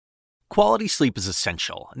Quality sleep is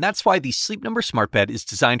essential, and that's why the Sleep Number Smart Bed is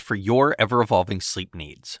designed for your ever-evolving sleep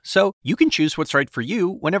needs. So you can choose what's right for you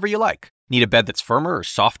whenever you like. Need a bed that's firmer or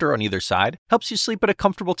softer on either side? Helps you sleep at a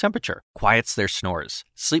comfortable temperature, quiets their snores.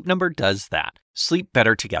 Sleep Number does that. Sleep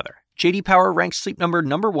better together. J.D. Power ranks Sleep Number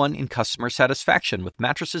 #1 in customer satisfaction with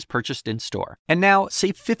mattresses purchased in-store. And now,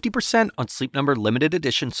 save 50% on Sleep Number limited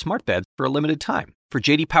edition smart beds for a limited time. For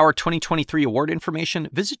J.D. Power 2023 award information,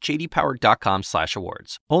 visit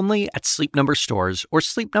jdpower.com/awards. Only at Sleep Number stores or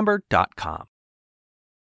sleepnumber.com.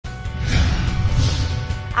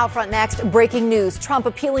 Out front next, breaking news. Trump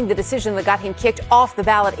appealing the decision that got him kicked off the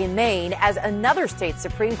ballot in Maine as another state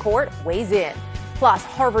Supreme Court weighs in. Plus,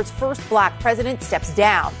 Harvard's first black president steps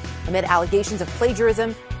down amid allegations of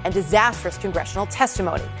plagiarism and disastrous congressional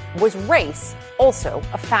testimony. Was race also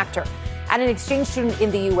a factor? And an exchange student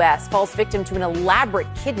in the U.S. falls victim to an elaborate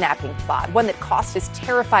kidnapping plot, one that cost his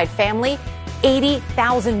terrified family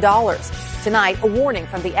 $80,000. Tonight, a warning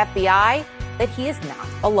from the FBI that he is not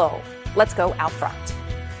alone. Let's go out front.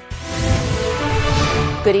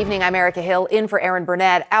 Good evening, I'm Erica Hill, in for Aaron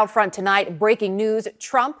Burnett. Out front tonight, breaking news,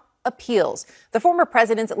 Trump appeals. The former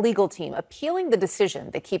president's legal team appealing the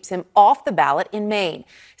decision that keeps him off the ballot in Maine,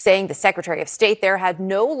 saying the Secretary of State there had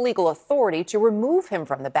no legal authority to remove him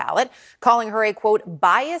from the ballot, calling her a, quote,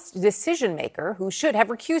 biased decision maker who should have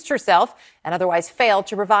recused herself and otherwise failed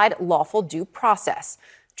to provide lawful due process.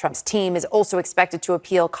 Trump's team is also expected to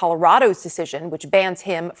appeal Colorado's decision, which bans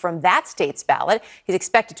him from that state's ballot. He's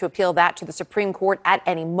expected to appeal that to the Supreme Court at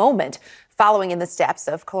any moment, following in the steps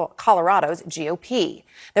of Colorado's GOP.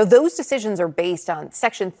 Now, those decisions are based on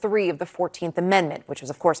Section 3 of the 14th Amendment, which was,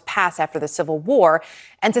 of course, passed after the Civil War,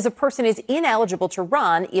 and says a person is ineligible to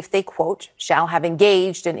run if they, quote, shall have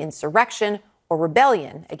engaged in insurrection or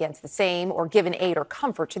rebellion against the same or given aid or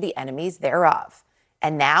comfort to the enemies thereof.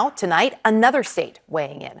 And now, tonight, another state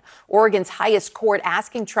weighing in. Oregon's highest court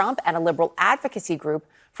asking Trump and a liberal advocacy group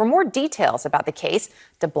for more details about the case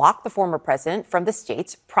to block the former president from the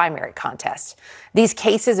state's primary contest. These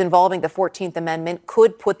cases involving the 14th Amendment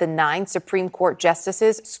could put the 9 Supreme Court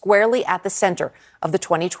justices squarely at the center of the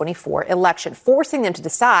 2024 election, forcing them to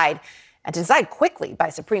decide, and to decide quickly by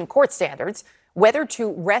Supreme Court standards, whether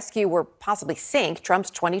to rescue or possibly sink Trump's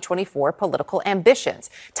 2024 political ambitions.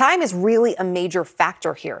 Time is really a major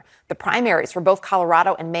factor here. The primaries for both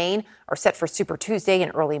Colorado and Maine are set for Super Tuesday in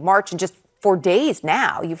early March. And just for days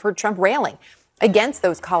now, you've heard Trump railing against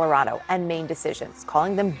those Colorado and Maine decisions,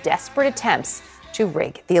 calling them desperate attempts to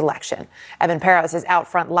rig the election. Evan Peros is out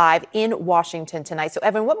front live in Washington tonight. So,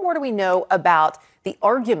 Evan, what more do we know about the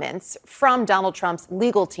arguments from Donald Trump's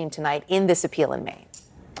legal team tonight in this appeal in Maine?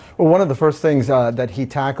 Well, one of the first things that he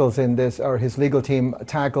tackles in this, or his legal team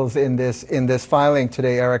tackles in this filing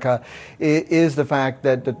today, Erica, is the fact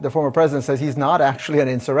that the former president says he's not actually an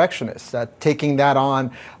insurrectionist. Taking that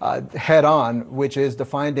on head on, which is the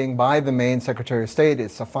finding by the Maine Secretary of State,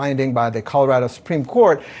 it's a finding by the Colorado Supreme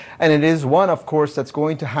Court, and it is one, of course, that's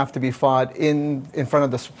going to have to be fought in front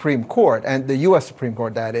of the Supreme Court, and the U.S. Supreme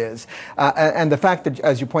Court, that is. And the fact that,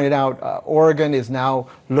 as you pointed out, Oregon is now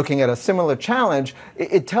looking at a similar challenge,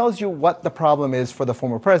 it tells you what the problem is for the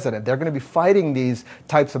former president. They're going to be fighting these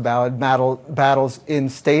types of battles in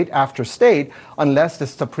state after state unless the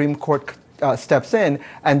Supreme Court steps in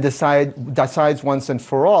and decides once and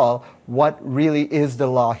for all what really is the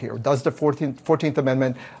law here. Does the 14th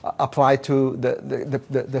Amendment apply to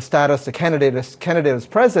the status, the candidate as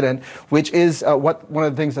president, which is one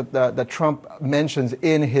of the things that Trump mentions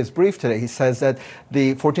in his brief today. He says that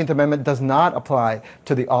the 14th Amendment does not apply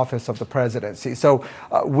to the office of the presidency. So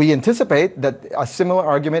we anticipate that a similar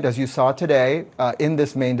argument, as you saw today in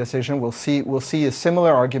this Maine decision, we'll see a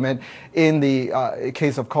similar argument in the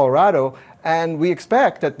case of Colorado. And we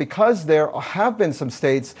expect that because there have been some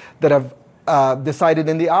states that have decided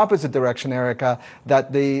in the opposite direction, Erica,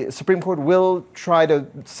 that the Supreme Court will try to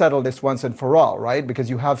settle this once and for all, right? Because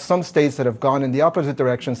you have some states that have gone in the opposite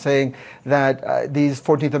direction, saying that these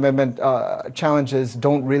 14th Amendment challenges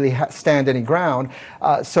don't really stand any ground.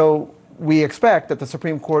 So we expect that the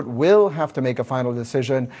Supreme Court will have to make a final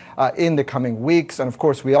decision in the coming weeks. And of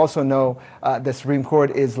course, we also know the Supreme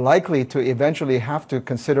Court is likely to eventually have to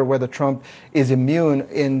consider whether Trump is immune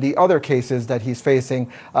in the other cases that he's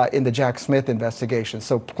facing in the Jack Smith investigation.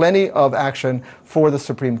 So plenty of action for the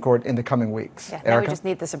Supreme Court in the coming weeks. Yeah, now we just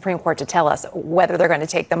need the Supreme Court to tell us whether they're going to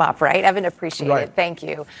take them up, right? Evan, appreciate it. Thank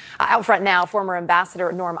you. Out front now, former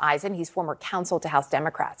Ambassador Norm Eisen. He's former counsel to House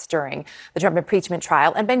Democrats during the Trump impeachment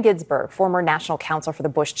trial. And Ben Ginsburg, former national counsel for the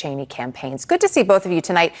Bush-Cheney campaigns. Good to see both of you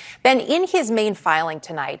tonight. Ben, in his Maine filing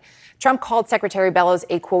tonight, Trump called Secretary Bellows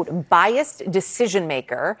a, quote, biased decision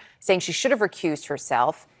maker, saying she should have recused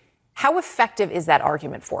herself. How effective is that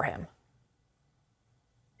argument for him?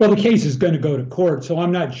 Well, the case is going to go to court, so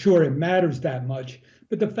I'm not sure it matters that much.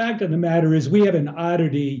 But the fact of the matter is we have an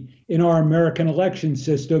oddity in our American election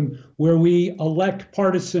system where we elect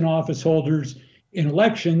partisan office holders in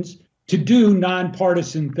elections to do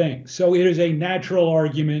nonpartisan things. So it is a natural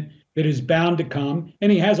argument that is bound to come,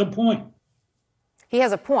 and he has a point. He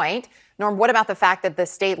has a point. Norm, what about the fact that the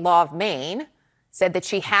state law of Maine said that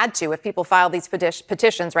she had to, if people filed these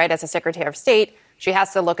petitions, right, as a Secretary of State, she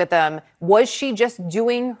has to look at them. Was she just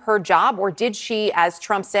doing her job, or did she, as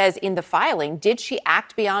Trump says in the filing, did she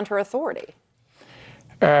act beyond her authority?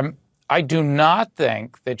 I do not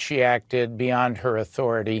think that she acted beyond her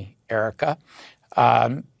authority, Erica.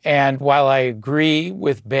 And while I agree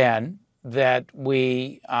with Ben that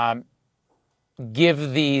we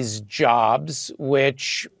give these jobs,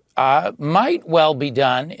 which might well be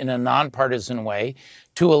done in a nonpartisan way,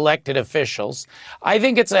 to elected officials, I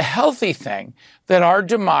think it's a healthy thing that our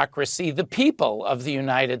democracy, the people of the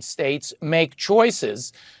United States, make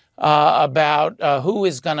choices about who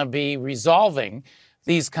is going to be resolving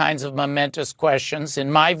these kinds of momentous questions.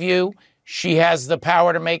 In my view, she has the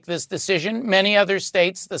power to make this decision. Many other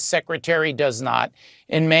states, the secretary does not.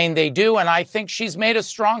 In Maine, they do. And I think she's made a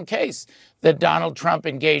strong case that Donald Trump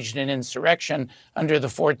engaged in insurrection under the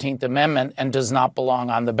 14th Amendment and does not belong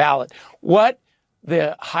on the ballot. What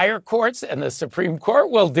the higher courts and the Supreme Court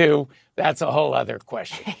will do, that's a whole other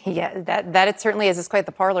question. Yeah, that it certainly is. It's quite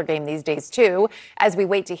the parlor game these days, too, as we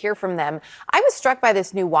wait to hear from them. I was struck by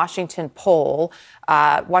this new Washington Post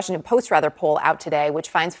poll out today, which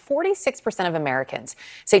finds 46% of Americans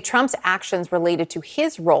say Trump's actions related to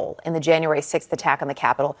his role in the January 6th attack on the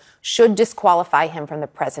Capitol should disqualify him from the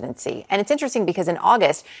presidency. And it's interesting because in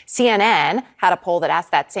August, CNN had a poll that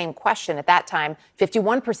asked that same question. At that time,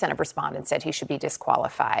 51% of respondents said he should be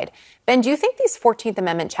disqualified. Ben, do you think these 14th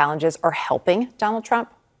Amendment challenges are helping Donald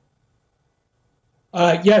Trump?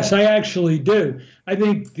 Yes, I actually do. I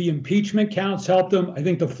think the impeachment counts helped him. I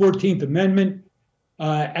think the 14th Amendment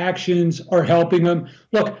actions are helping him.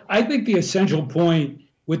 Look, I think the essential point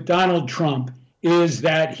with Donald Trump is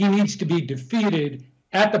that he needs to be defeated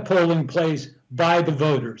at the polling place by the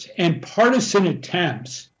voters. And partisan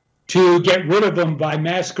attempts to get rid of him by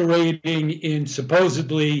masquerading in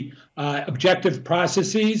supposedly objective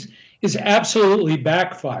processes is absolutely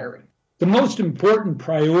backfiring. The most important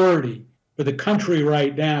priority for the country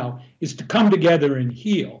right now is to come together and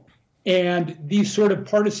heal. And these sort of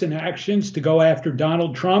partisan actions to go after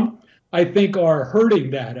Donald Trump, I think, are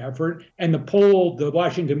hurting that effort. And the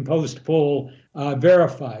Washington Post poll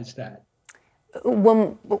verifies that.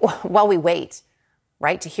 While we wait,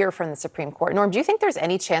 right, to hear from the Supreme Court, Norm, do you think there's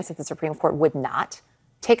any chance that the Supreme Court would not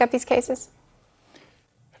take up these cases?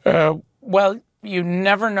 Well, you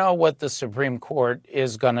never know what the Supreme Court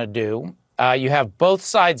is going to do. You have both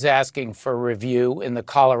sides asking for review in the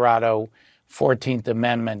Colorado 14th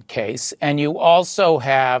Amendment case. And you also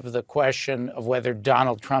have the question of whether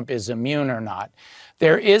Donald Trump is immune or not.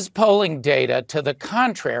 There is polling data to the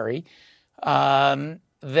contrary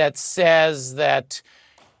that says that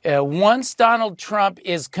once Donald Trump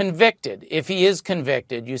is convicted, if he is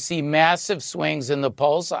convicted, you see massive swings in the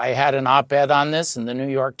polls. I had an op-ed on this in the New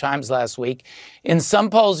York Times last week. In some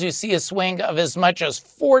polls, you see a swing of as much as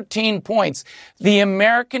 14 points. The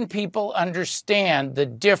American people understand the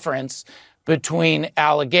difference between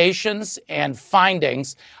allegations and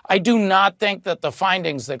findings. I do not think that the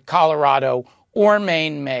findings that Colorado or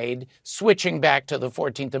Maine made, switching back to the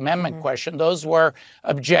 14th Amendment question, those were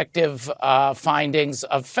objective findings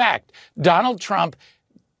of fact. Donald Trump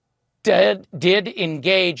did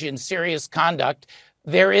engage in serious conduct.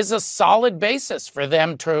 There is a solid basis for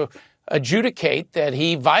them to adjudicate that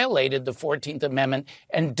he violated the 14th Amendment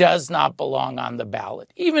and does not belong on the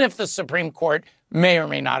ballot, even if the Supreme Court may or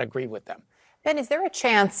may not agree with them. Ben, is there a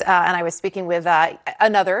chance, and I was speaking with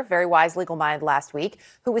another very wise legal mind last week,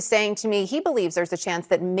 who was saying to me he believes there's a chance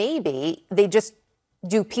that maybe they just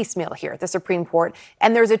do piecemeal here at the Supreme Court,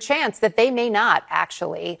 and there's a chance that they may not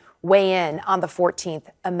actually weigh in on the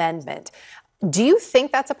 14th Amendment. Do you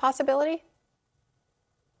think that's a possibility?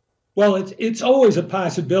 Well, it's always a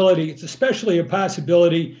possibility. It's especially a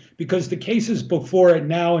possibility because the cases before it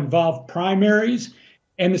now involve primaries,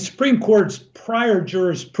 and the Supreme Court's prior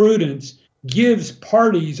jurisprudence gives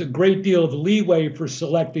parties a great deal of leeway for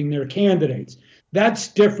selecting their candidates. That's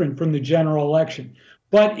different from the general election.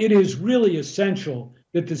 But it is really essential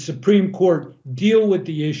that the Supreme Court deal with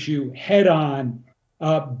the issue head on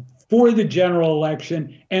for the general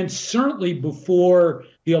election, and certainly before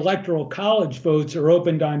the Electoral College votes are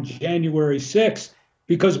opened on January 6th.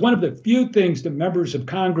 because one of the few things that members of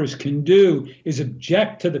Congress can do is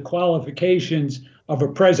object to the qualifications of a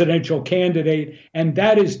presidential candidate. And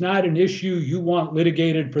that is not an issue you want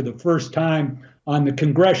litigated for the first time on the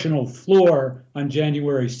congressional floor on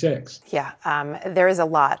January 6th. Yeah, there is a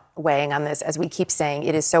lot weighing on this. As we keep saying,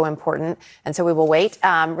 it is so important. And so we will wait.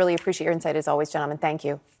 Really appreciate your insight as always, gentlemen. Thank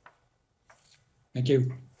you. Thank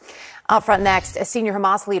you. Up front next, a senior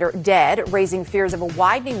Hamas leader dead, raising fears of a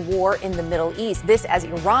widening war in the Middle East. This as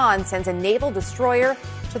Iran sends a naval destroyer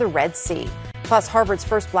to the Red Sea. Plus, Harvard's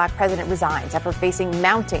first black president resigns after facing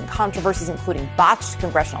mounting controversies, including botched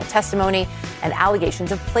congressional testimony and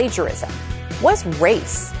allegations of plagiarism. Was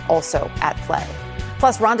race also at play?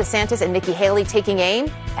 Plus, Ron DeSantis and Nikki Haley taking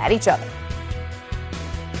aim at each other.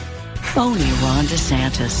 Phony Ron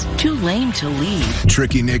DeSantis, too lame to lead.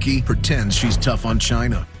 Tricky Nikki pretends she's tough on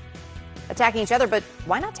China. Attacking each other, but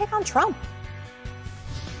why not take on Trump?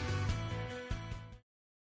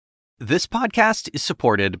 This podcast is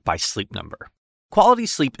supported by Sleep Number. Quality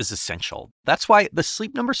sleep is essential. That's why the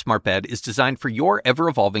Sleep Number Smart Bed is designed for your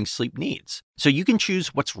ever-evolving sleep needs, so you can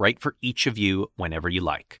choose what's right for each of you whenever you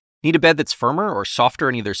like. Need a bed that's firmer or softer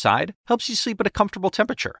on either side? Helps you sleep at a comfortable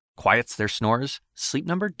temperature. Quiets their snores? Sleep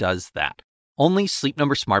Number does that. Only Sleep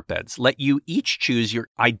Number Smart Beds let you each choose your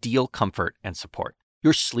ideal comfort and support,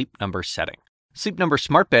 your Sleep Number setting. Sleep Number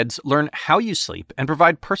Smart Beds learn how you sleep and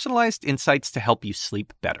provide personalized insights to help you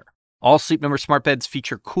sleep better. All Sleep Number Smart Beds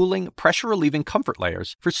feature cooling, pressure-relieving comfort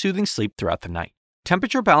layers for soothing sleep throughout the night.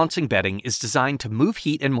 Temperature-balancing bedding is designed to move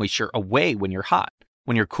heat and moisture away when you're hot.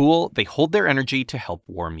 When you're cool, they hold their energy to help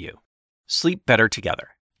warm you. Sleep better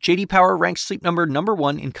together. J.D. Power ranks Sleep Number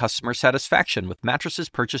 #1 in customer satisfaction with mattresses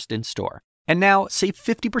purchased in-store. And now, save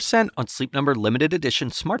 50% on Sleep Number limited edition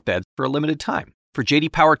smart beds for a limited time. For J.D.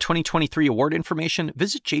 Power 2023 award information,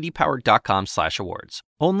 visit jdpower.com/awards.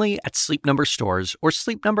 Only at Sleep Number stores or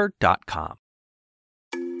sleepnumber.com.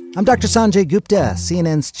 I'm Dr. Sanjay Gupta,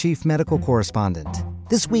 CNN's chief medical correspondent.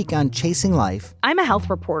 This week on Chasing Life, I'm a health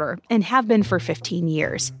reporter and have been for 15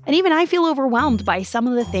 years. And even I feel overwhelmed by some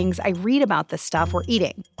of the things I read about the stuff we're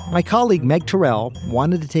eating. my colleague Meg Terrell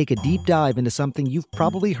wanted to take a deep dive into something you've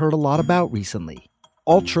probably heard a lot about recently: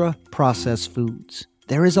 ultra-processed foods.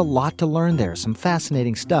 There is a lot to learn there, some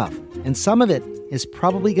fascinating stuff, and some of it is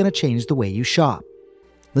probably going to change the way you shop.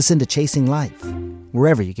 Listen to Chasing Life,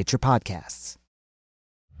 wherever you get your podcasts.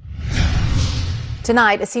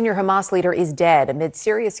 Tonight, a senior Hamas leader is dead amid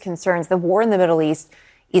serious concerns the war in the Middle East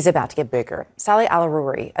is about to get bigger. Saleh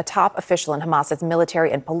al-Aruri, a top official in Hamas's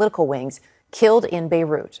military and political wings, killed in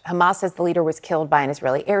Beirut. Hamas says the leader was killed by an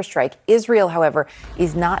Israeli airstrike. Israel, however,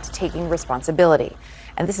 is not taking responsibility.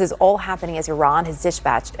 And this is all happening as Iran has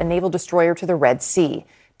dispatched a naval destroyer to the Red Sea.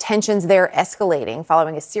 Tensions there escalating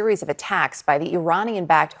following a series of attacks by the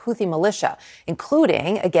Iranian-backed Houthi militia,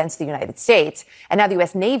 including against the United States. And now the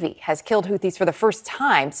U.S. Navy has killed Houthis for the first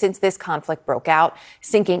time since this conflict broke out,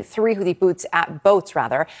 sinking 3 Houthi boats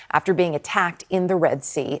after being attacked in the Red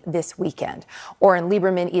Sea this weekend. Oren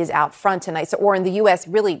Lieberman is out front tonight. So, Oren, the U.S.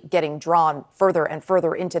 really getting drawn further and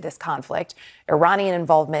further into this conflict. Iranian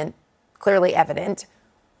involvement clearly evident.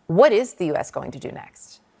 What is the U.S. going to do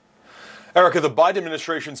next? Erica, the Biden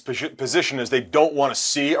administration's position is they don't want to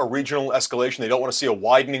see a regional escalation. They don't want to see a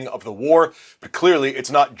widening of the war. But clearly,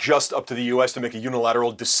 it's not just up to the U.S. to make a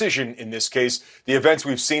unilateral decision in this case. The events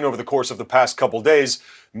we've seen over the course of the past couple days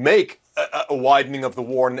make a widening of the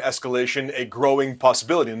war and escalation a growing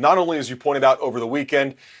possibility. Not only, as you pointed out over the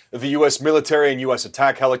weekend, the U.S. military and U.S.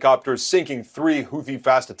 attack helicopters sinking 3 Houthi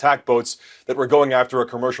fast attack boats that were going after a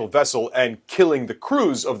commercial vessel and killing the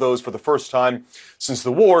crews of those for the first time since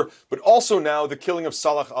the war, but also now the killing of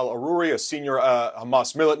Saleh al-Aruri, a senior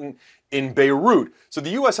Hamas militant, in Beirut. So the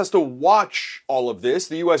U.S. has to watch all of this.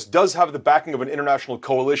 The U.S. does have the backing of an international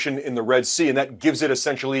coalition in the Red Sea, and that gives it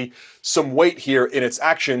essentially some weight here in its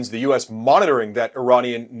actions. The U.S. monitoring that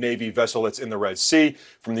Iranian Navy vessel that's in the Red Sea.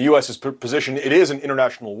 From the U.S.'s position, it is an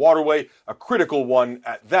international waterway, a critical one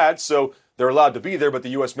at that, so they're allowed to be there, but the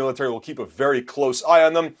U.S. military will keep a very close eye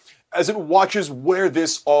on them as it watches where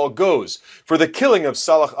this all goes. For the killing of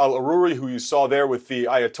Saleh al-Aruri, who you saw there with the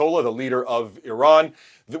Ayatollah, the leader of Iran,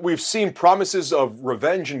 we've seen promises of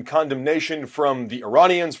revenge and condemnation from the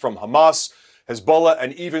Iranians, from Hamas, Hezbollah,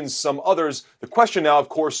 and even some others. The question now, of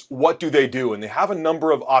course, what do they do? And they have a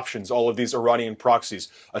number of options, all of these Iranian proxies.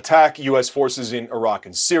 Attack U.S. forces in Iraq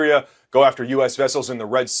and Syria, go after U.S. vessels in the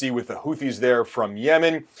Red Sea with the Houthis there from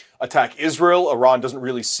Yemen, attack Israel. Iran doesn't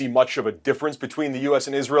really see much of a difference between the U.S.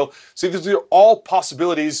 and Israel. So these are all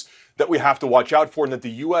possibilities that we have to watch out for and that the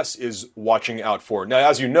U.S. is watching out for. Now,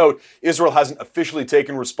 as you note, Israel hasn't officially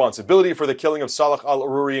taken responsibility for the killing of Salah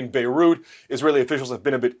al-Aruri in Beirut. Israeli officials have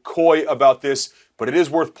been a bit coy about this, but it is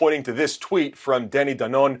worth pointing to this tweet from Danny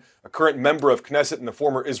Danon, a current member of Knesset and the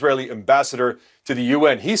former Israeli ambassador to the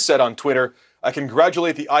UN. He said on Twitter, "I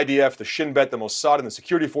congratulate the IDF, the Shin Bet, the Mossad, and the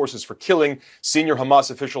security forces for killing senior Hamas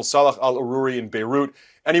official Salah al-Aruri in Beirut.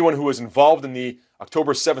 Anyone who was involved in the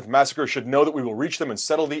October 7th massacre should know that we will reach them and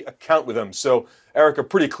settle the account with them." So, Erica,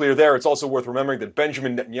 pretty clear there. It's also worth remembering that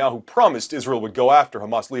Benjamin Netanyahu promised Israel would go after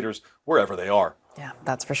Hamas leaders wherever they are. Yeah,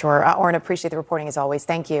 that's for sure. Oren, appreciate the reporting as always.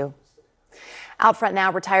 Thank you. Out front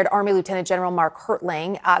now, retired Army Lieutenant General Mark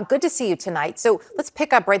Hertling. Good to see you tonight. So let's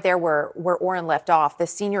pick up right there where Oren left off. The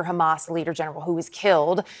senior Hamas leader general who was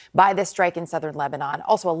killed by this strike in southern Lebanon,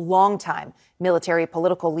 also a longtime military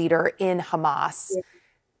political leader in Hamas. Yeah.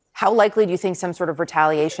 How likely do you think some sort of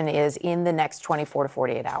retaliation is in the next 24 to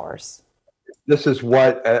 48 hours? This is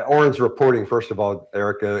what Oren's reporting, first of all,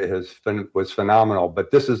 Erica, was phenomenal.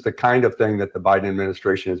 But this is the kind of thing that the Biden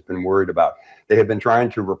administration has been worried about. They have been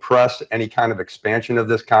trying to repress any kind of expansion of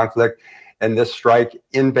this conflict. And this strike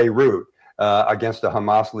in Beirut against a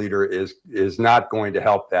Hamas leader is not going to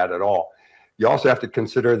help that at all. You also have to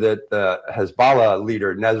consider that the Hezbollah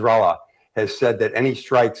leader, Nasrallah, has said that any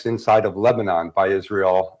strikes inside of Lebanon by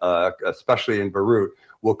Israel, especially in Beirut,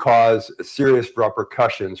 will cause serious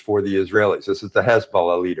repercussions for the Israelis. This is the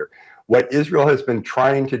Hezbollah leader. What Israel has been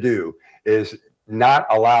trying to do is not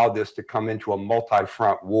allow this to come into a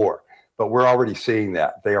multi-front war. But we're already seeing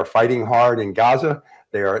that. They are fighting hard in Gaza.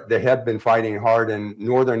 They have been fighting hard in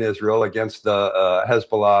northern Israel against the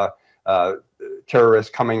Hezbollah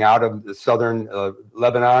terrorists coming out of the southern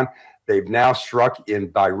Lebanon. They've now struck in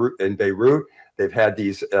Beirut. They've had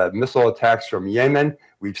these missile attacks from Yemen.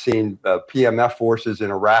 We've seen PMF forces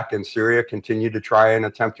in Iraq and Syria continue to try and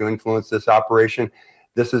attempt to influence this operation.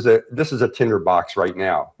 This is a tinderbox right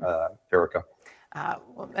now, Erica.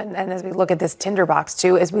 And as we look at this tinderbox,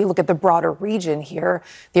 too, as we look at the broader region here,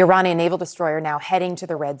 the Iranian naval destroyer now heading to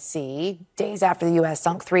the Red Sea, days after the U.S.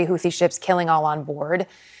 sunk 3 Houthi ships, killing all on board.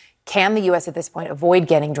 Can the U.S. at this point avoid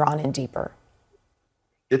getting drawn in deeper?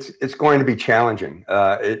 It's going to be challenging.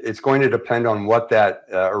 It's going to depend on what that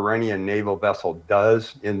Iranian naval vessel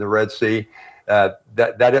does in the Red Sea.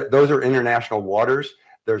 Those are international waters.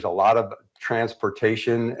 There's a lot of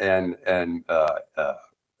transportation and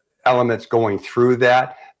elements going through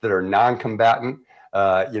that are non-combatant.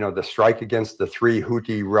 The strike against the 3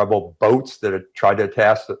 Houthi rebel boats that had tried to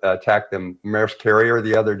attack the Maersk carrier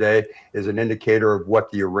the other day is an indicator of what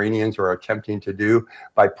the Iranians are attempting to do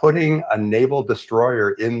by putting a naval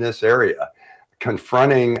destroyer in this area,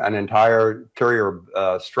 confronting an entire carrier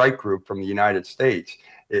strike group from the United States.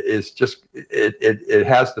 It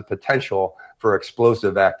has the potential for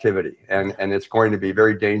explosive activity, and it's going to be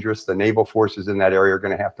very dangerous. The naval forces in that area are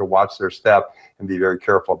going to have to watch their step and be very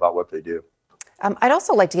careful about what they do. I'd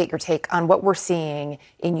also like to get your take on what we're seeing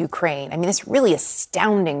in Ukraine. I mean, this really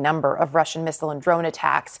astounding number of Russian missile and drone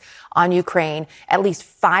attacks on Ukraine, at least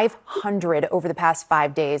 500 over the past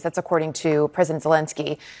 5 days. That's according to President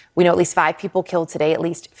Zelensky. We know at least 5 people killed today, at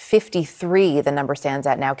least 53, the number stands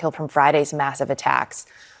at now, killed from Friday's massive attacks.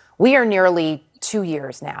 We are nearly 2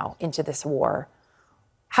 years now into this war.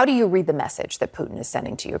 How do you read the message that Putin is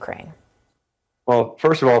sending to Ukraine? Well,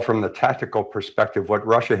 first of all, from the tactical perspective, what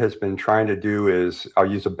Russia has been trying to do is,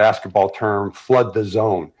 I'll use a basketball term, flood the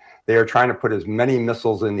zone. They are trying to put as many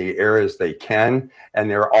missiles in the air as they can, and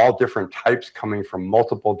they're all different types coming from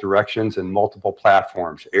multiple directions and multiple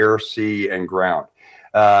platforms, air, sea, and ground.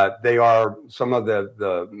 They are some of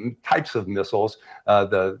the types of missiles,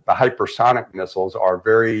 the hypersonic missiles are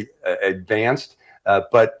very advanced,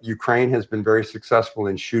 but Ukraine has been very successful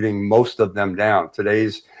in shooting most of them down.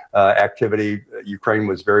 Today's activity, Ukraine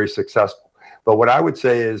was very successful. But what I would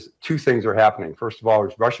say is 2 things are happening. First of all,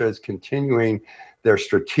 Russia is continuing their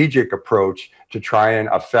strategic approach to try and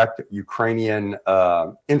affect Ukrainian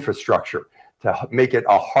infrastructure, to make it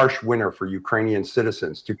a harsh winter for Ukrainian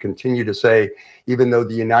citizens, to continue to say, even though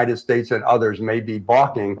the United States and others may be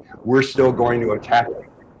balking, we're still going to attack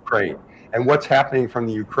Ukraine. And what's happening from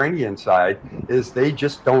the Ukrainian side is they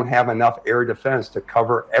just don't have enough air defense to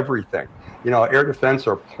cover everything. Air defense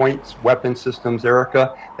are point weapon systems,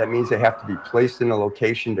 Erica. That means they have to be placed in a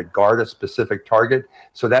location to guard a specific target.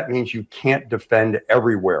 So that means you can't defend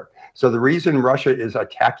everywhere. So the reason Russia is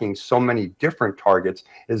attacking so many different targets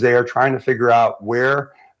is they are trying to figure out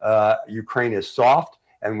where Ukraine is soft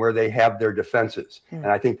and where they have their defenses. And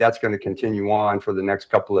I think that's going to continue on for the next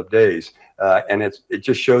couple of days. And it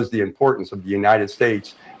just shows the importance of the United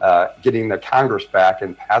States getting the Congress back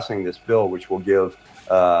and passing this bill, which will give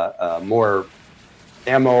more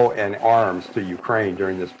ammo and arms to Ukraine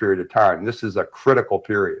during this period of time. This is a critical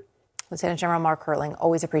period. Lieutenant General Mark Herling,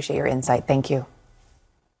 always appreciate your insight. Thank you.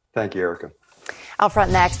 Thank you, Erica. Out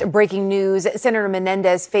front next, breaking news. Senator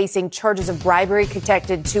Menendez facing charges of bribery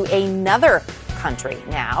connected to another country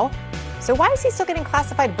now. So why is he still getting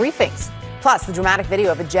classified briefings? Plus, the dramatic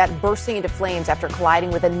video of a jet bursting into flames after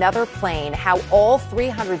colliding with another plane. How all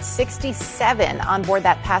 367 on board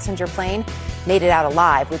that passenger plane made it out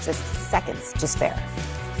alive with just seconds to spare.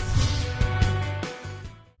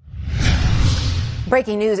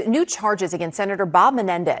 Breaking news, new charges against Senator Bob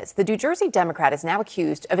Menendez. The New Jersey Democrat is now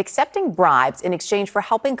accused of accepting bribes in exchange for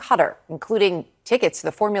helping Qatar, including tickets to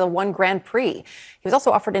the Formula One Grand Prix. He was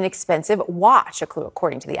also offered an expensive watch,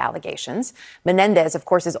 according to the allegations. Menendez, of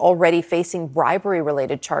course, is already facing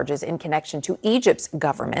bribery-related charges in connection to Egypt's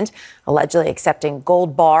government, allegedly accepting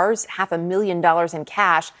gold bars, $500,000 in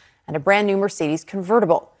cash, and a brand new Mercedes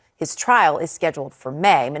convertible. His trial is scheduled for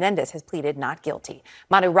May. Menendez has pleaded not guilty.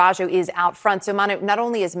 Manu Raju is out front. So, Manu, not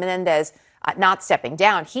only is Menendez not stepping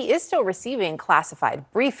down, he is still receiving classified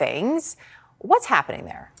briefings. What's happening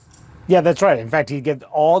there? Yeah, that's right. In fact, he gets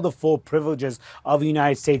all the full privileges of a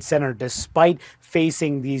United States Senator despite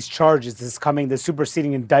facing these charges. This is coming, the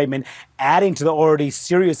superseding indictment, adding to the already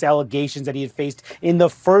serious allegations that he had faced in the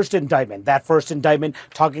first indictment. That first indictment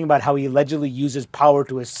talking about how he allegedly uses power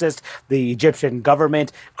to assist the Egyptian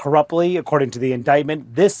government corruptly, according to the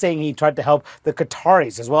indictment. This saying he tried to help the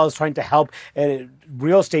Qataris, as well as trying to help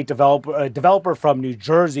real estate developer from New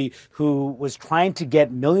Jersey who was trying to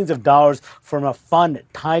get millions of dollars from a fund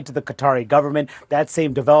tied to the Qatari government. That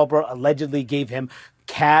same developer allegedly gave him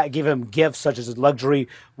gifts such as a luxury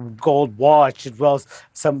gold watch, as well as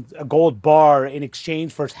a gold bar in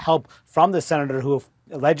exchange for help from the senator who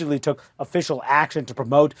allegedly took official action to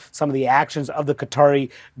promote some of the actions of the Qatari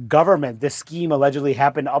government. This scheme allegedly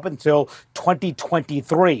happened up until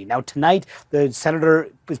 2023. Now, tonight, the senator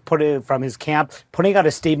is from his camp, putting out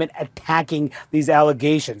a statement attacking these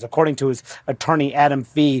allegations, according to his attorney, Adam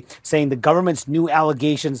Fee, saying the government's new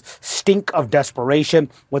allegations stink of desperation.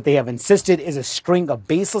 What they have insisted is a string of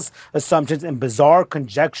baseless assumptions and bizarre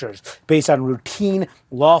conjectures based on routine,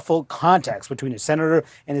 lawful contacts between a senator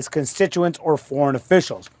and his constituents or foreign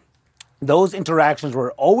officials. Those interactions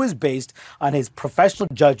were always based on his professional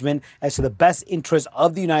judgment as to the best interest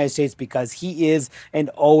of the United States because he is and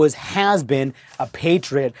always has been a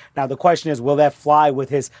patriot. Now, the question is, will that fly with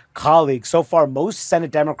his colleagues? So far, most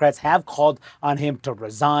Senate Democrats have called on him to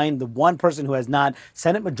resign. The one person who has not,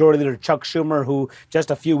 Senate Majority Leader Chuck Schumer, who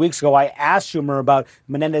just a few weeks ago I asked Schumer about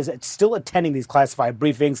Menendez still attending these classified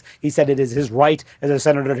briefings. He said it is his right as a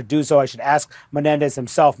senator to do so. I should ask Menendez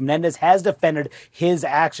himself. Menendez has defended his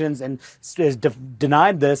actions and has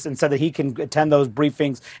denied this and said that he can attend those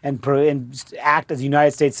briefings and act as a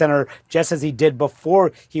United States Senator just as he did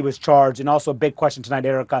before he was charged. And also a big question tonight,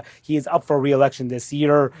 Erica, he is up for re-election this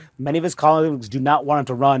year. Many of his colleagues do not want him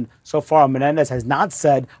to run. So far, Menendez has not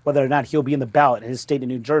said whether or not he'll be in the ballot in his state of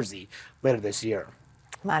New Jersey later this year.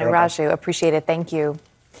 Manu Raju, appreciate it. Thank you.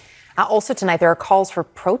 Also tonight, there are calls for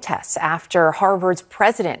protests after Harvard's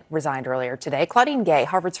president resigned earlier today. Claudine Gay,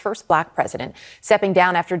 Harvard's first black president, stepping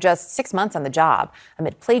down after just 6 months on the job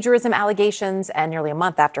amid plagiarism allegations and nearly a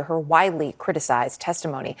month after her widely criticized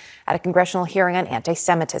testimony at a congressional hearing on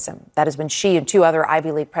anti-Semitism. That is when she and 2 other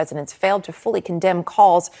Ivy League presidents failed to fully condemn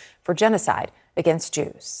calls for genocide against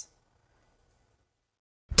Jews.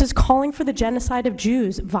 Does calling for the genocide of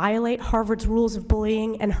Jews violate Harvard's rules of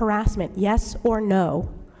bullying and harassment? Yes or no?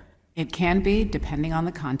 It can be, depending on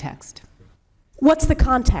the context. What's the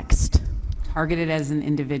context? Targeted as an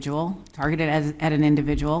individual, at an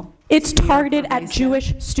individual. It's targeted at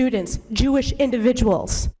Jewish students, Jewish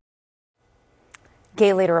individuals.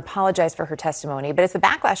 Gay later apologized for her testimony, but as the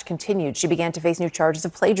backlash continued, she began to face new charges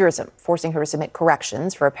of plagiarism, forcing her to submit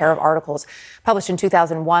corrections for a pair of articles published in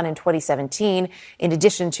 2001 and 2017, in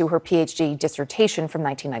addition to her PhD dissertation from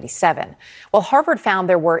 1997. While Harvard found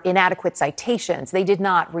there were inadequate citations, they did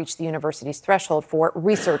not reach the university's threshold for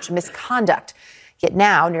research misconduct. Yet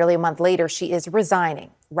now, nearly a month later, she is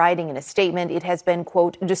resigning. Writing in a statement, it has been,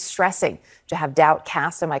 quote, distressing to have doubt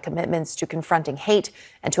cast on my commitments to confronting hate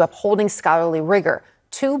and to upholding scholarly rigor,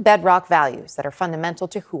 2 bedrock values that are fundamental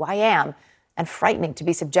to who I am and frightening to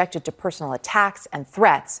be subjected to personal attacks and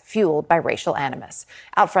threats fueled by racial animus.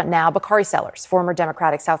 Out front now, Bakari Sellers, former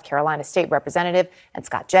Democratic South Carolina state representative, and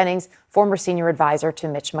Scott Jennings, former senior advisor to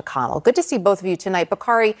Mitch McConnell. Good to see both of you tonight.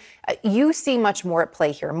 Bakari, you see much more at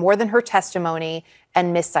play here, more than her testimony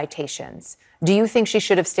and miscitations. Do you think she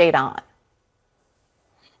should have stayed on?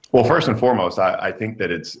 Well, first and foremost, I think that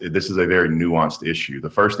this is a very nuanced issue. The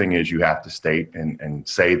first thing is you have to state and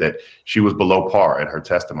say that she was below par in her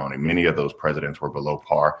testimony. Many of those presidents were below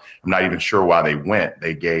par. I'm not even sure why they went.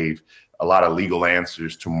 They gave a lot of legal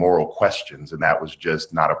answers to moral questions, and that was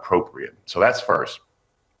just not appropriate. So that's first.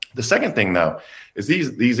 The second thing, though, is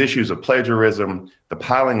these issues of plagiarism, the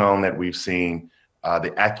piling on that we've seen,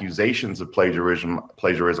 the accusations of plagiarism,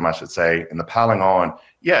 I should say, and the piling on.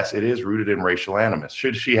 Yes, it is rooted in racial animus.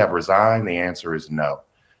 Should she have resigned? The answer is no.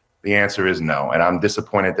 The answer is no. And I'm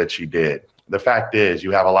disappointed that she did. The fact is,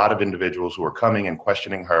 you have a lot of individuals who are coming and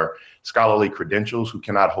questioning her scholarly credentials who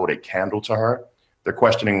cannot hold a candle to her. They're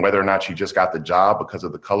questioning whether or not she just got the job because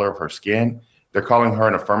of the color of her skin. They're calling her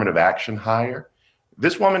an affirmative action hire.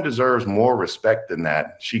 This woman deserves more respect than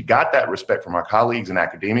that. She got that respect from her colleagues in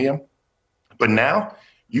academia. But now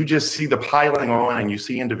you just see the piling on, and you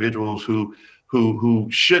see individuals who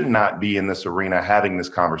should not be in this arena having this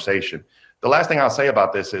conversation. The last thing I'll say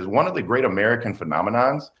about this is one of the great American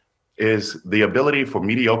phenomenons is the ability for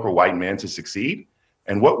mediocre white men to succeed.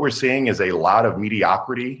 And what we're seeing is a lot of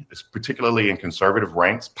mediocrity, particularly in conservative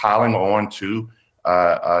ranks, piling on to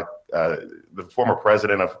the former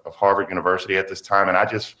president of Harvard University at this time.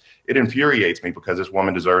 And it infuriates me because this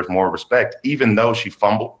woman deserves more respect, even though she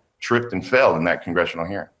fumbled, tripped, and fell in that congressional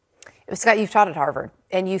hearing. Scott, you've taught at Harvard,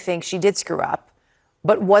 and you think she did screw up,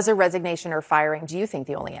 but was a resignation or firing, do you think,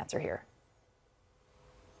 the only answer here?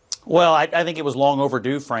 Well, I think it was long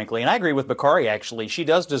overdue, frankly, and I agree with Bakari, actually. She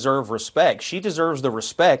does deserve respect. She deserves the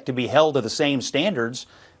respect to be held to the same standards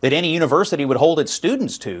that any university would hold its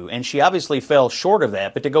students to, and she obviously fell short of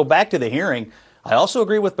that. But to go back to the hearing, I also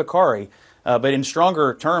agree with Bakari, but in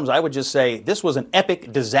stronger terms, I would just say this was an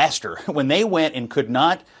epic disaster. When they went and could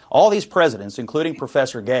not, all these presidents, including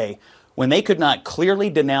Professor Gay, when they could not clearly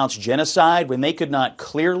denounce genocide, when they could not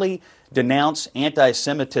clearly denounce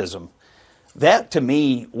anti-Semitism, that to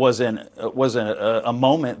me was a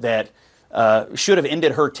moment that should have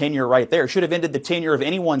ended her tenure right there. Should have ended the tenure of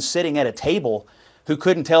anyone sitting at a table who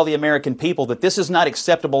couldn't tell the American people that this is not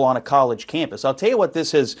acceptable on a college campus. I'll tell you what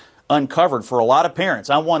this has uncovered for a lot of parents.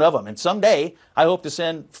 I'm one of them. And someday I hope to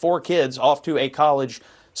send 4 kids off to a college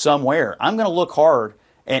somewhere. I'm going to look hard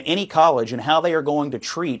at any college and how they are going to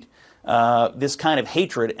treat this kind of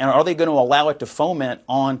hatred, and are they going to allow it to foment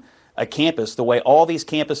on a campus the way all these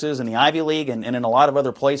campuses in the Ivy League and in a lot of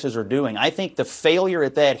other places are doing. I think the failure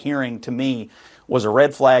at that hearing, to me, was a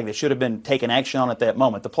red flag that should have been taken action on at that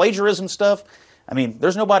moment. The plagiarism stuff, I mean,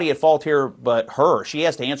 there's nobody at fault here but her. She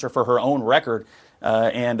has to answer for her own record.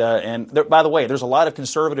 And by the way, there's a lot of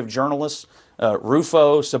conservative journalists,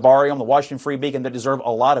 Rufo, Sabarium, the Washington Free Beacon, that deserve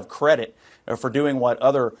a lot of credit for doing what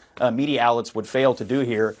other media outlets would fail to do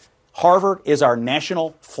here. Harvard is our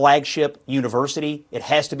national flagship university. It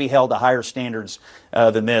has to be held to higher standards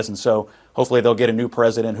than this. And so hopefully they'll get a new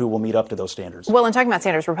president who will meet up to those standards. Well, in talking about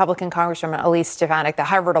standards, Republican Congresswoman Elise Stefanik, the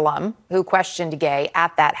Harvard alum who questioned Gay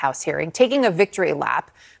at that House hearing, taking a victory lap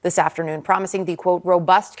this afternoon, promising the, quote,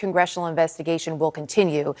 robust congressional investigation will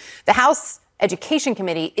continue. The House Education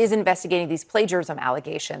Committee is investigating these plagiarism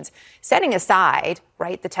allegations, setting aside,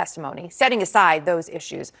 right, the testimony, setting aside those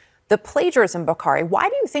issues. The plagiarism, Bakari, why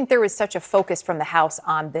do you think there is such a focus from the House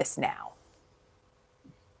on this now?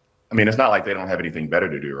 I mean, it's not like they don't have anything better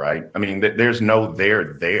to do, right? I mean, there's no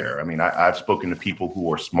there. I mean, I've spoken to people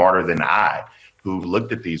who are smarter than I, who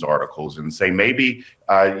looked at these articles and say, maybe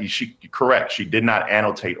she did not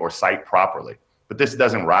annotate or cite properly, but this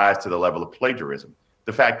doesn't rise to the level of plagiarism.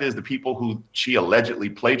 The fact is, the people who she allegedly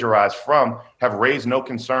plagiarized from have raised no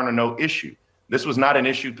concern or no issue. This was not an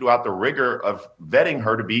issue throughout the rigor of vetting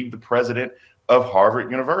her to be the president of Harvard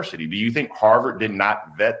University. Do you think Harvard did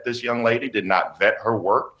not vet this young lady, did not vet her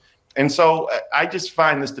work? And so I just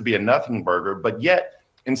find this to be a nothing burger, but yet,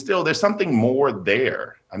 and still, there's something more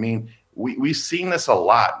there. I mean, we've seen this a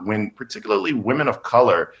lot when particularly women of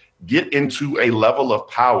color get into a level of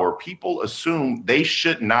power, people assume they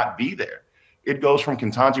should not be there. It goes from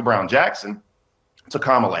Ketanji Brown Jackson to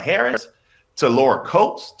Kamala Harris to Laura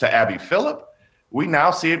Coates to Abby Phillip. We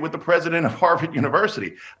now see it with the president of Harvard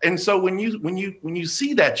University. And so when you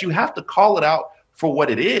see that, you have to call it out for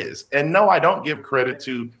what it is. And no, I don't give credit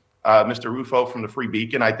to Mr. Rufo from the Free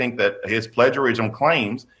Beacon. I think that his plagiarism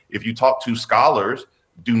claims, if you talk to scholars,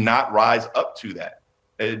 do not rise up to that.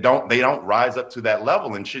 they don't rise up to that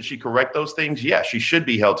level. And should she correct those things? Yeah, she should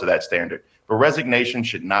be held to that standard. But resignation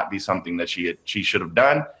should not be something that she should have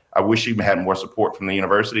done. I wish she had more support from the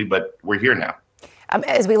university, but we're here now.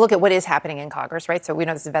 As we look at what is happening in Congress, right? So we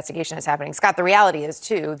know this investigation is happening. Scott, the reality is,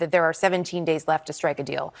 too, that there are 17 days left to strike a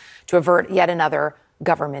deal to avert yet another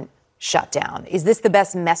government shutdown. Is this the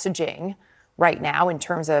best messaging right now in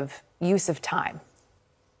terms of use of time?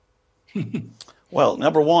 Well,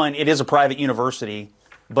 number one, it is a private university,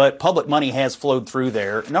 but public money has flowed through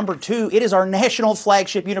there. Number two, it is our national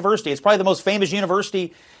flagship university. It's probably the most famous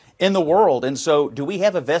university in the world. And so do we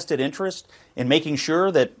have a vested interest in making sure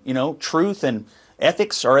that, truth and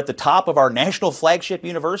ethics are at the top of our national flagship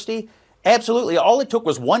university? Absolutely. All it took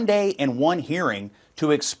was one day and one hearing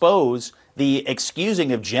to expose the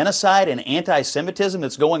excusing of genocide and anti-Semitism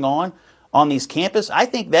that's going on these campuses. I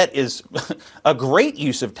think that is a great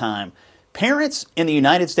use of time. Parents in the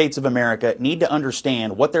United States of America need to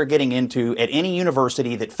understand what they're getting into at any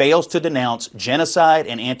university that fails to denounce genocide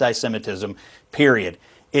and anti-Semitism, period.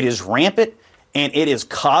 It is rampant, and it is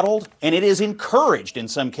coddled, and it is encouraged in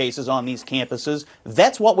some cases on these campuses.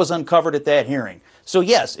 That's what was uncovered at that hearing. So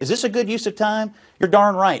yes, is this a good use of time? You're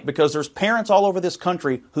darn right, because there's parents all over this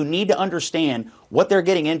country who need to understand what they're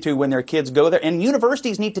getting into when their kids go there. And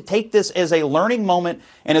universities need to take this as a learning moment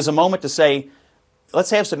and as a moment to say,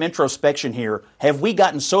 let's have some introspection here. Have we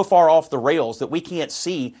gotten so far off the rails that we can't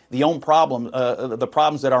see the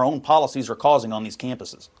problems that our own policies are causing on these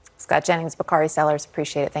campuses? Scott Jennings, Bakari Sellers,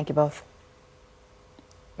 appreciate it. Thank you both.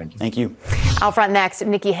 Thank you. Thank you. Out front next,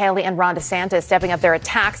 Nikki Haley and Ron DeSantis stepping up their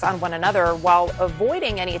attacks on one another while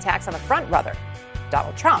avoiding any attacks on the front runner,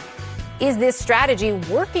 Donald Trump. Is this strategy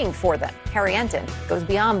working for them? Harry Enton goes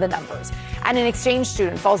beyond the numbers. And an exchange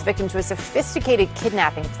student falls victim to a sophisticated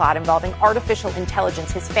kidnapping plot involving artificial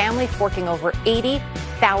intelligence, his family forking over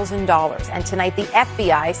 $80,000. And tonight, the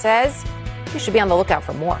FBI says you should be on the lookout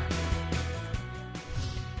for more.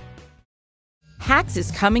 Hacks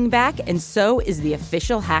is coming back, and so is the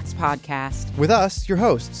official Hacks podcast. With us, your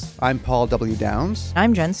hosts. I'm Paul W. Downs.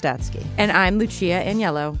 I'm Jen Statsky. And I'm Lucia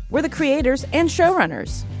Aniello. We're the creators and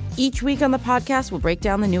showrunners. Each week on the podcast, we'll break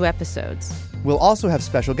down the new episodes. We'll also have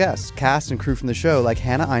special guests, cast and crew from the show like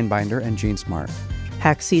Hannah Einbinder and Gene Smart.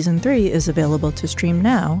 Hacks Season 3 is available to stream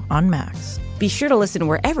now on Max. Be sure to listen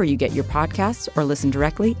wherever you get your podcasts or listen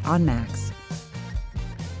directly on Max.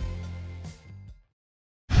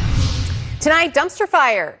 Tonight, dumpster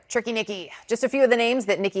fire. Tricky Nikki. Just a few of the names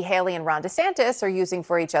that Nikki Haley and Ron DeSantis are using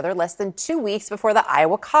for each other less than 2 weeks before the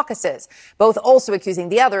Iowa caucuses, both also accusing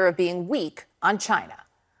the other of being weak on China.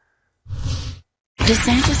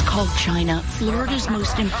 DeSantis called China Florida's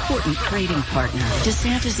most important trading partner.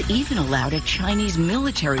 DeSantis even allowed a Chinese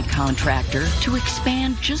military contractor to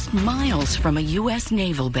expand just miles from a U.S.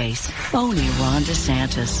 naval base. Phony Ron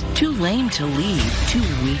DeSantis. Too lame to lead, too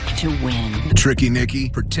weak to win. Tricky Nikki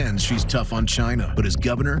pretends she's tough on China, but as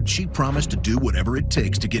governor, she promised to do whatever it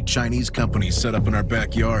takes to get Chinese companies set up in our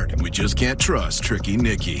backyard. And we just can't trust Tricky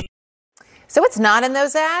Nikki. So it's not in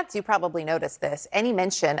those ads. You probably noticed this. Any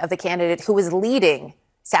mention of the candidate who is leading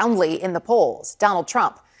soundly in the polls, Donald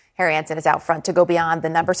Trump. Harry Enton is out front to go beyond the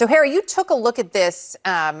number. So, Harry, you took a look at this.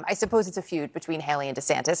 I suppose it's a feud between Haley and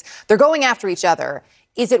DeSantis. They're going after each other.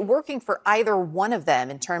 Is it working for either one of them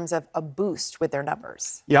in terms of a boost with their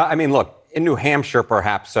numbers? Yeah, I mean, look, in New Hampshire,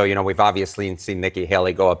 perhaps, so, we've obviously seen Nikki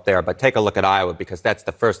Haley go up there, but take a look at Iowa because that's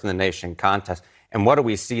the first in the nation contest. And what do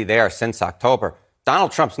we see there since October?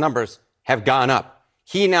 Donald Trump's numbers have gone up.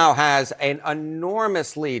 He now has an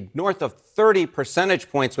enormous lead, north of 30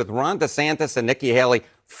 percentage points, with Ron DeSantis and Nikki Haley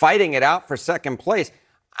fighting it out for second place.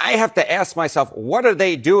 I have to ask myself, what are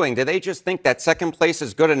they doing? Do they just think that second place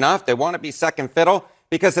is good enough? They want to be second fiddle?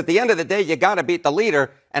 Because at the end of the day, you got to beat the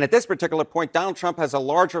leader. And at this particular point, Donald Trump has a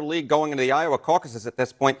larger lead going into the Iowa caucuses at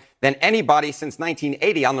this point than anybody since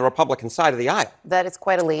 1980 on the Republican side of the aisle. That is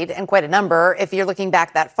quite a lead and quite a number if you're looking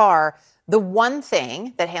back that far. The one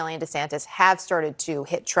thing that Haley and DeSantis have started to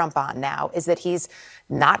hit Trump on now is that he's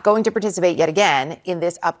not going to participate yet again in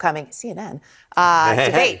this upcoming CNN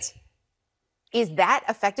debate. Is that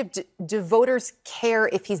effective? Do voters care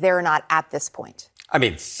if he's there or not at this point? I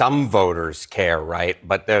mean, some voters care, right?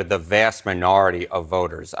 But they're the vast minority of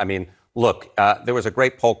voters. I mean, look, there was a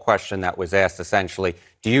great poll question that was asked essentially,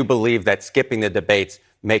 do you believe that skipping the debates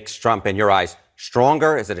makes Trump, in your eyes,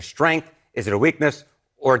 stronger? Is it a strength? Is it a weakness?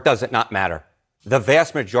 Or does it not matter? The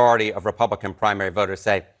vast majority of Republican primary voters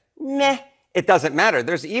say, meh, it doesn't matter.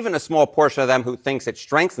 There's even a small portion of them who thinks it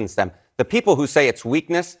strengthens them. The people who say it's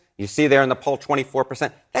weakness You see there in the poll,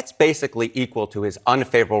 24%. That's basically equal to his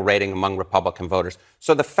unfavorable rating among Republican voters.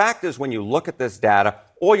 So the fact is, when you look at this data,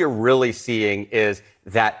 all you're really seeing is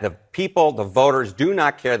that the people, the voters, do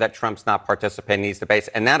not care that Trump's not participating in these debates.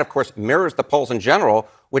 And that, of course, mirrors the polls in general,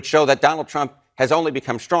 which show that Donald Trump has only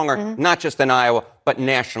become stronger, not just in Iowa, but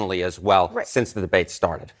nationally as well, since the debate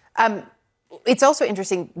started. It's also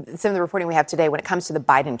interesting, some of the reporting we have today when it comes to the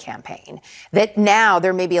Biden campaign, that now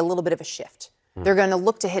there may be a little bit of a shift. They're going to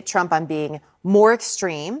look to hit Trump on being more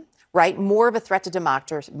extreme, right? More of a threat to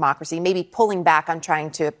democracy, maybe pulling back on trying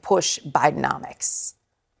to push Bidenomics.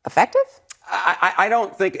 Effective? I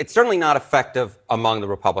don't think it's certainly not effective among the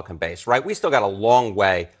Republican base, right? We still got a long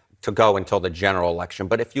way to go until the general election.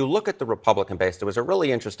 But if you look at the Republican base, there was a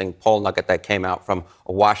really interesting poll nugget that came out from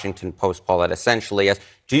a Washington Post poll that essentially asked,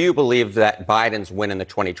 do you believe that Biden's win in the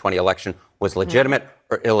 2020 election was legitimate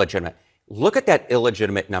or illegitimate? Look at that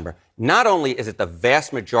illegitimate number. Not only is it the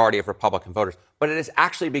vast majority of Republican voters, but it has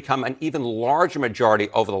actually become an even larger majority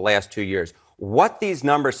over the last 2 years. What these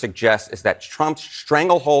numbers suggest is that Trump's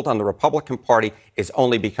stranglehold on the Republican Party is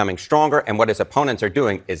only becoming stronger, and what his opponents are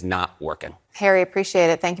doing is not working. Harry,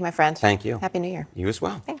 appreciate it. Thank you, my friend. Thank you. Happy New Year. You as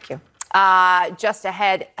well. Thank you. Just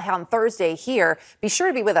ahead on Thursday here, be sure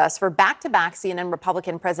to be with us for back-to-back CNN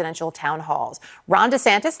Republican presidential town halls. Ron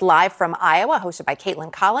DeSantis live from Iowa, hosted by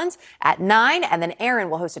Caitlin Collins at 9, and then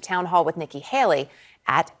Aaron will host a town hall with Nikki Haley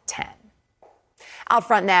at 10. Out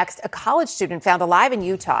front next, a college student found alive in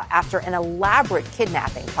Utah after an elaborate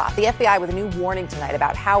kidnapping plot. The FBI with a new warning tonight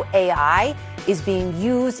about how AI is being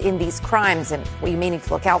used in these crimes and what you may need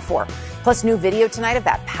to look out for. Plus, new video tonight of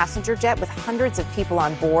that passenger jet with hundreds of people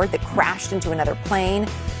on board that crashed into another plane.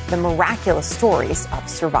 The miraculous stories of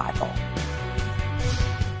survival.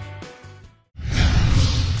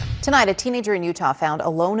 Tonight, a teenager in Utah found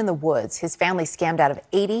alone in the woods. His family scammed out of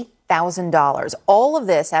 $80,000. All of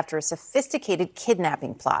this after a sophisticated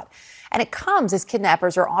kidnapping plot. And it comes as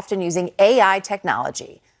kidnappers are often using AI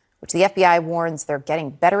technology, which the FBI warns they're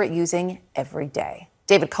getting better at using every day.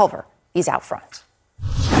 David Culver, he's out front.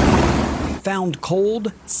 Found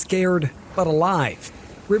cold, scared, but alive.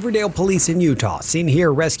 Riverdale police in Utah seen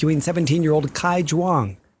here rescuing 17-year-old Kai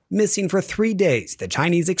Zhuang. Missing for 3 days, the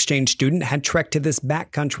Chinese exchange student had trekked to this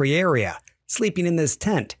backcountry area, sleeping in this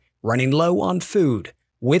tent, running low on food.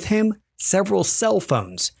 With him, several cell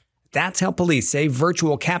phones. That's how police say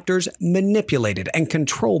virtual captors manipulated and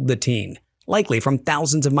controlled the teen, likely from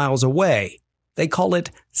thousands of miles away. They call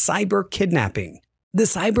it cyber kidnapping. The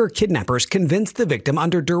cyber kidnappers convince the victim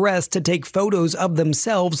under duress to take photos of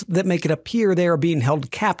themselves that make it appear they are being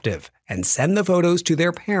held captive and send the photos to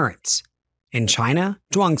their parents. In China,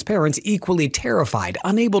 Zhuang's parents, equally terrified,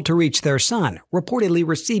 unable to reach their son, reportedly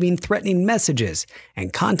receiving threatening messages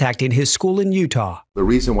and contacting his school in Utah. The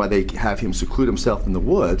reason why they have him seclude himself in the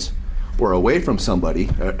woods or away from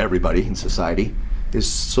everybody in society, is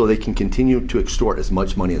so they can continue to extort as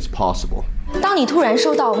much money as possible.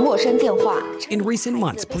 In recent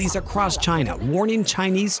months, police across China warning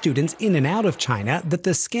Chinese students in and out of China that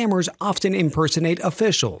the scammers often impersonate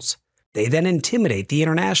officials. They then intimidate the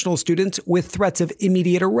international students with threats of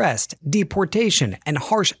immediate arrest, deportation, and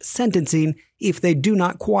harsh sentencing if they do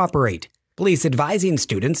not cooperate. Police advising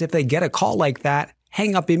students if they get a call like that,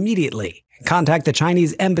 hang up immediately and contact the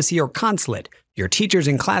Chinese embassy or consulate, your teachers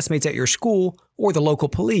and classmates at your school, or the local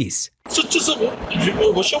police.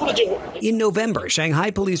 In November, Shanghai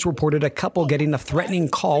police reported a couple getting a threatening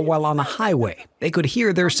call while on a highway. They could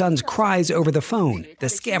hear their son's cries over the phone, the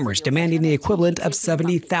scammers demanding the equivalent of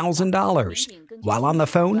 $70,000. While on the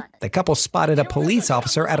phone, the couple spotted a police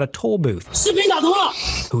officer at a toll booth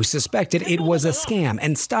who suspected it was a scam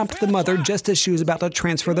and stopped the mother just as she was about to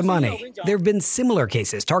transfer the money. There have been similar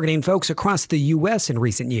cases targeting folks across the U.S. in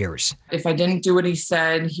recent years. If I didn't do what he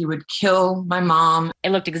said, he would kill my mom. It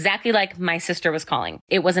looked exactly like my sister was calling.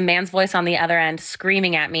 It was a man's voice on the other end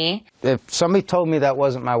screaming at me. If somebody told me that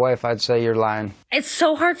wasn't my wife, I'd say you're lying. It's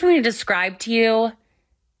so hard for me to describe to you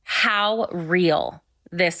how real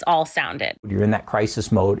this all sounded. You're in that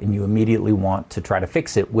crisis mode and you immediately want to try to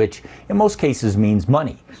fix it, which in most cases means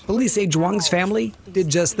money. Police say Zhuang's family did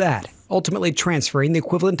just that, ultimately transferring the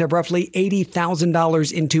equivalent of roughly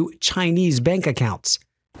 $80,000 into Chinese bank accounts.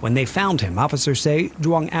 When they found him, officers say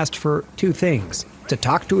Zhuang asked for two things: to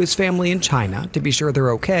talk to his family in China to be sure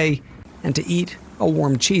they're okay, and to eat a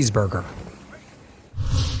warm cheeseburger.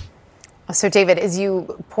 So, David, as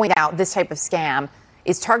you point out, this type of scam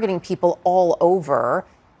is targeting people all over,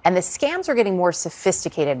 and the scams are getting more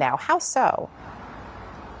sophisticated now. How so?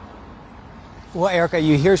 Well, Erica,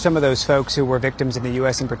 you hear some of those folks who were victims in the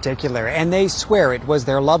U.S. in particular, and they swear it was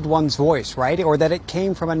their loved one's voice, right? Or that it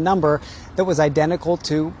came from a number that was identical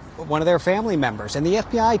to one of their family members. And the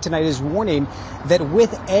FBI tonight is warning that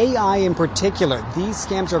with AI in particular, these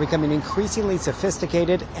scams are becoming increasingly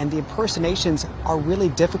sophisticated and the impersonations are really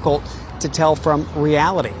difficult to tell from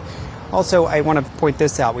reality. Also, I want to point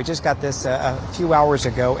this out. We just got this a few hours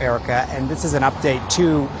ago, Erica, and this is an update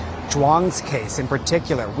to Zhuang's case in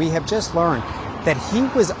particular. We have just learned that he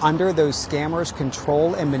was under those scammers'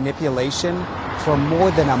 control and manipulation for more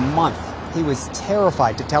than a month. He was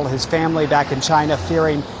terrified to tell his family back in China,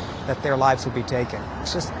 fearing that their lives would be taken.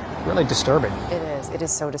 It's just really disturbing. It is. It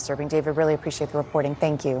is so disturbing. David, really appreciate the reporting.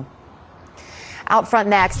 Thank you. Out front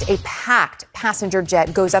next, a packed passenger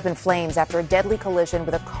jet goes up in flames after a deadly collision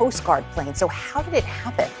with a Coast Guard plane. So how did it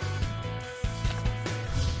happen?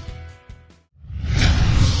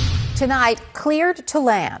 Tonight, cleared to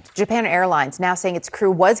land. Japan Airlines now saying its crew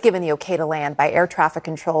was given the okay to land by air traffic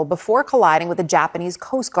control before colliding with a Japanese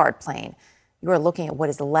Coast Guard plane. You are looking at what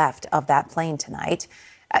is left of that plane tonight.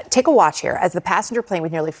 Take a watch here as the passenger plane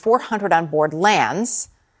with nearly 400 on board lands,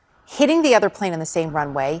 hitting the other plane on the same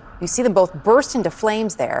runway. You see them both burst into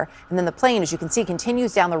flames there. And then the plane, as you can see,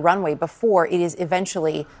 continues down the runway before it is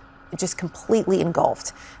eventually just completely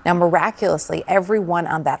engulfed. Now, miraculously, everyone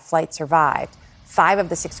on that flight survived. 5 of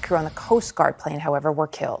the 6 crew on the Coast Guard plane, however, were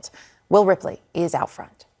killed. Will Ripley is out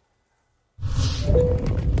front.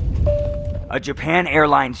 A Japan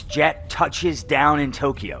Airlines jet touches down in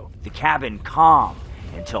Tokyo. The cabin calm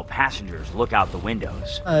until passengers look out the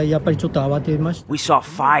windows. We saw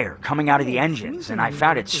fire coming out of the engines, and I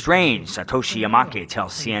found it strange, Satoshi Yamake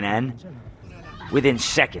tells CNN. Within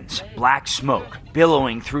seconds, black smoke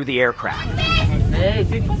billowing through the aircraft.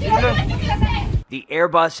 The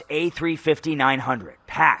Airbus A350-900,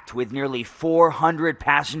 packed with nearly 400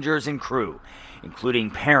 passengers and crew, including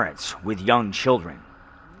parents with young children.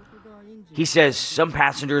 He says some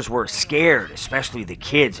passengers were scared, especially the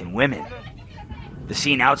kids and women. The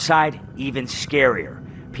scene outside, even scarier.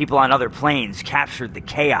 People on other planes captured the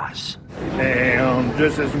chaos. And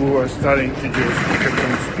just as we were starting to just pick up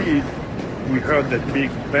some speed, we heard that big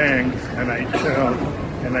bang, and I turned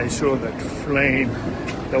and I saw that flame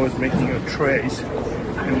that was making a trace,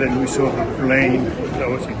 and then we saw the plane that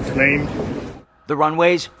was in flame. The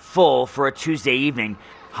runways full for a Tuesday evening.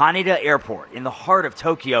 Haneda Airport in the heart of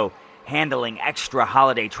Tokyo handling extra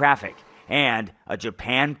holiday traffic, and a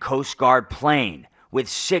Japan Coast Guard plane with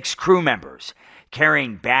 6 crew members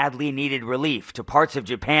carrying badly needed relief to parts of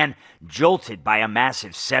Japan jolted by a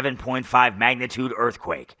massive 7.5 magnitude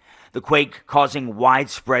earthquake. The quake causing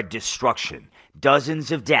widespread destruction, dozens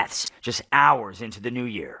of deaths just hours into the new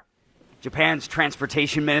year. Japan's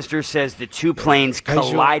transportation minister says the 2 planes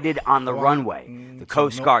collided on the runway. The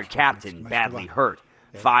Coast Guard captain badly hurt.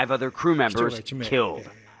 5 other crew members killed.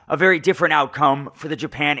 A very different outcome for the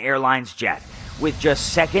Japan Airlines jet. With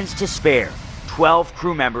just seconds to spare, 12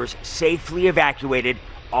 crew members safely evacuated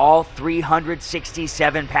all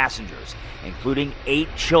 367 passengers, including 8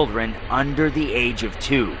 children under the age of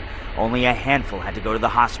 2. Only a handful had to go to the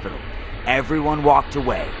hospital. Everyone walked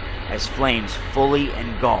away as flames fully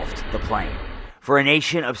engulfed the plane. For a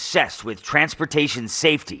nation obsessed with transportation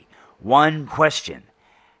safety, one question: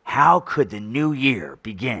 how could the new year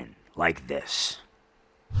begin like this?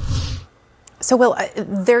 So, Will,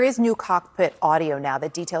 there is new cockpit audio now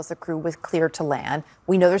that details the crew was cleared to land.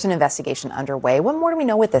 We know there's an investigation underway. What more do we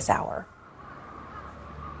know at this hour?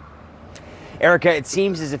 Erica, it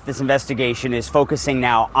seems as if this investigation is focusing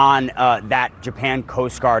now on that Japan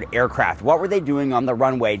Coast Guard aircraft. What were they doing on the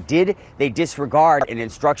runway? Did they disregard an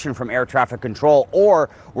instruction from air traffic control,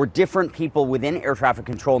 or were different people within air traffic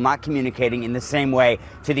control not communicating in the same way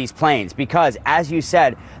to these planes? Because, as you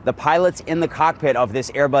said, the pilots in the cockpit of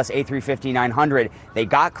this Airbus A350-900, they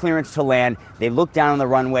got clearance to land, they looked down on the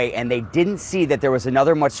runway, and they didn't see that there was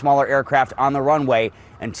another much smaller aircraft on the runway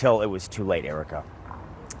until it was too late, Erica.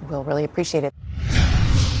 We'll really appreciate it.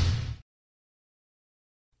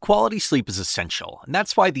 Quality sleep is essential, and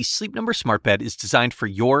that's why the Sleep Number Smart Bed is designed for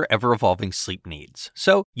your ever-evolving sleep needs.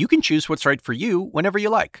 So you can choose what's right for you whenever you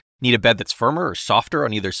like. Need a bed that's firmer or softer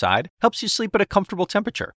on either side? Helps you sleep at a comfortable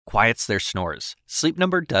temperature. Quiets their snores. Sleep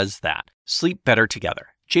Number does that. Sleep better together.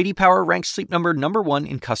 J.D. Power ranks Sleep Number #1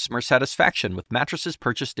 in customer satisfaction with mattresses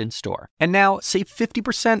purchased in-store. And now, save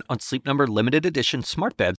 50% on Sleep Number limited edition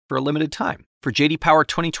smart beds for a limited time. For J.D. Power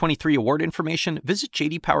 2023 award information, visit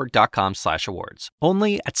jdpower.com/awards.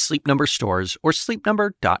 Only at Sleep Number stores or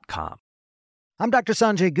sleepnumber.com. I'm Dr.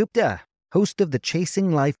 Sanjay Gupta, host of the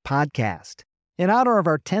Chasing Life podcast. In honor of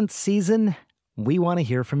our 10th season, we want to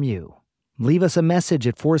hear from you. Leave us a message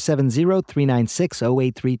at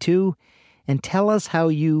 470-396-0832 and tell us how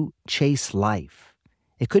you chase life.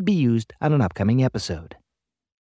 It could be used on an upcoming episode.